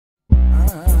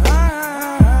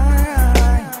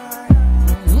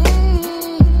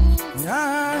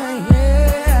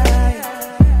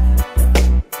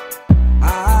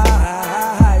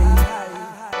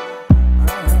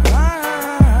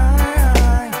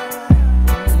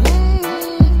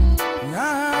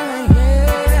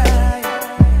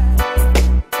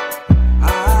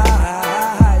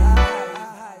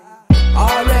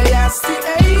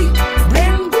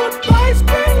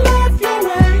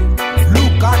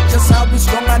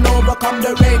overcome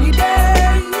the rainy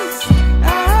days.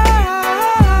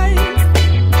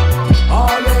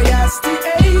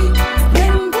 R-A-S-T-A,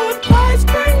 bring good vibes,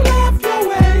 bring love your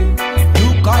way.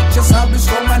 You got yourself be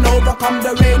strong and overcome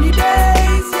the rainy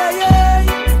days. Yeah, yeah,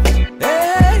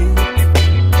 hey.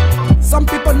 Some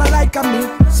people not like me,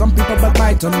 some people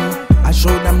backbite on me. I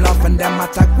show them love and them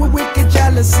attack with wicked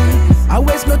jealousy. I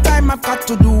waste no time, I've got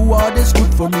to do what is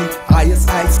good for me. Highest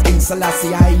heights, King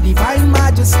Selassie, I divine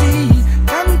majesty.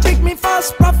 Come take me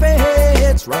first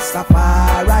prophets,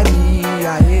 Rastafari me,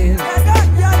 I hail.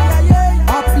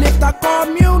 Uplift the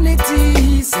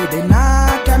community, say they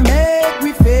not can make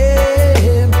we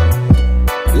fail.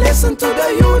 Listen to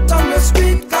the youth on the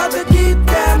street, gotta keep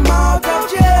them out of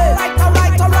jail.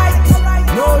 Alright.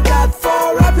 Know that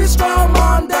for every strong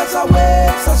man there's a way,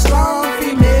 so strong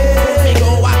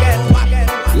female.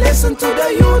 Listen to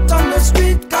the youth on the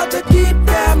street, gotta keep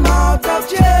them out of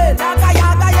jail.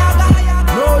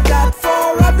 Know that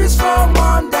for every strong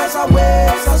man there's a way,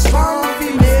 so strong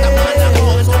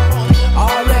female.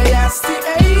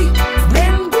 R-A-S-T-A,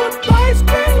 bring good vibes,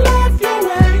 bring life your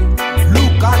way.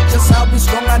 Look at yourself, be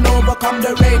strong and overcome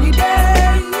the rainy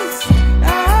days.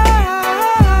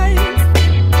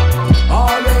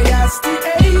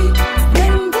 R-A-S-T-A,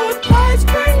 bring good vibes,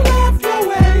 bring life your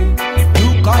way.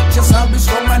 Look at yourself, be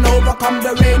strong and overcome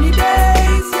the rainy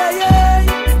days. Yeah,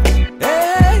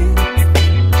 hey.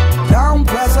 Down,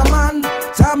 pressure man,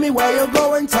 tell me where you're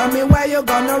going, tell me where you're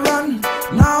gonna run.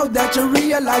 Now that you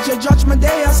realize your judgment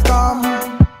day has come.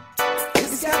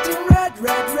 It's getting red.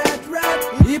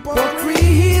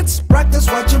 Hypocrites, practice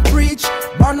what you preach.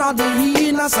 Burn out the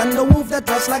hyenas and the wolf that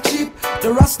dress like sheep.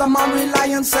 The Rastaman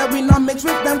reliance said we not mix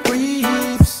with them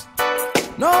creeps.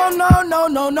 No.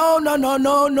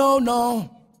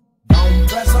 Don't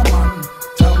press a man.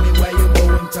 Tell me where you're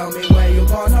going, tell me where you're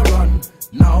gonna run.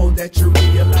 Now that you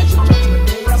realize your judgment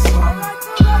day has come.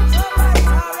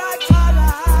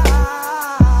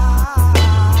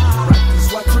 Practice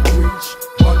what you preach.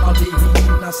 Burn out the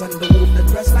hyenas and the wolf that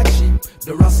dress like sheep.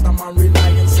 The Rastaman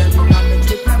reliance said we not mix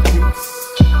with them creeps.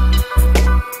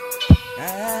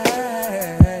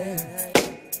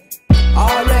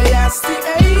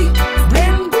 R-A-S-T-A,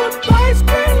 bring good vibes,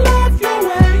 bring life your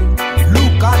way.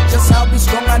 Look at yourself, be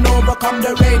strong and overcome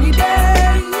the rainy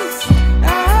days.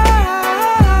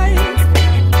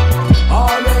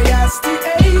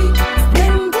 R-A-S-T-A,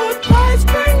 bring good vibes,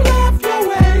 bring life your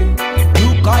way.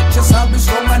 Look at yourself, be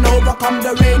strong and overcome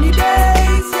the rainy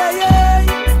days.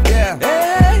 Yeah.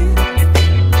 Hey.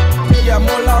 Yeah,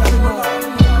 more love, you know.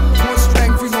 More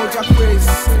strength, you know, Jack Grace. I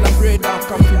pray that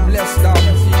come to bless down.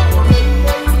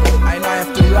 I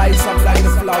have to rise up like the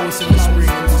flowers in the spring.